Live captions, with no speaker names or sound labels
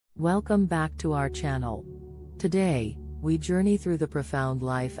Welcome back to our channel. Today, we journey through the profound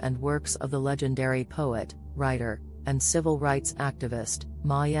life and works of the legendary poet, writer, and civil rights activist,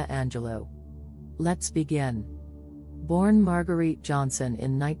 Maya Angelou. Let's begin. Born Marguerite Johnson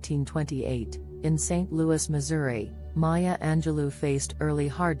in 1928, in St. Louis, Missouri, Maya Angelou faced early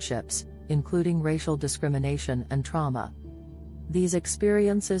hardships, including racial discrimination and trauma. These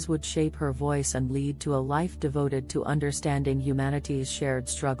experiences would shape her voice and lead to a life devoted to understanding humanity's shared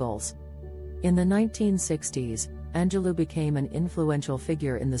struggles. In the 1960s, Angelou became an influential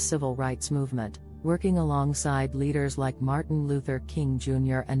figure in the civil rights movement, working alongside leaders like Martin Luther King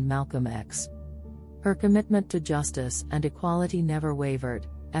Jr. and Malcolm X. Her commitment to justice and equality never wavered,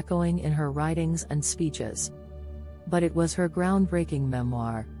 echoing in her writings and speeches. But it was her groundbreaking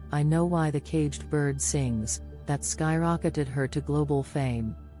memoir, I Know Why the Caged Bird Sings, that skyrocketed her to global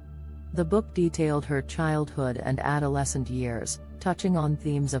fame. The book detailed her childhood and adolescent years, touching on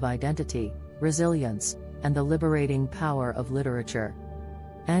themes of identity, resilience, and the liberating power of literature.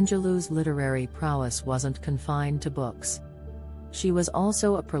 Angelou's literary prowess wasn't confined to books. She was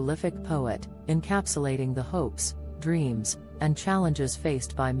also a prolific poet, encapsulating the hopes, dreams, and challenges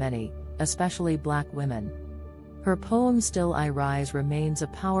faced by many, especially Black women. Her poem Still I Rise remains a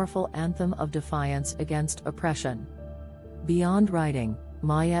powerful anthem of defiance against oppression. Beyond writing,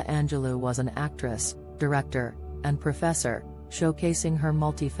 Maya Angelou was an actress, director, and professor, showcasing her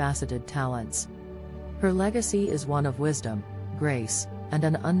multifaceted talents. Her legacy is one of wisdom, grace, and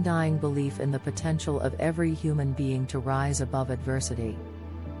an undying belief in the potential of every human being to rise above adversity.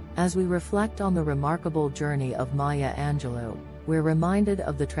 As we reflect on the remarkable journey of Maya Angelou, we're reminded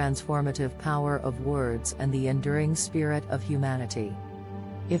of the transformative power of words and the enduring spirit of humanity.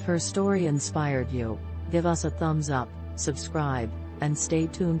 If her story inspired you, give us a thumbs up, subscribe, and stay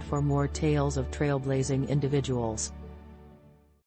tuned for more tales of trailblazing individuals.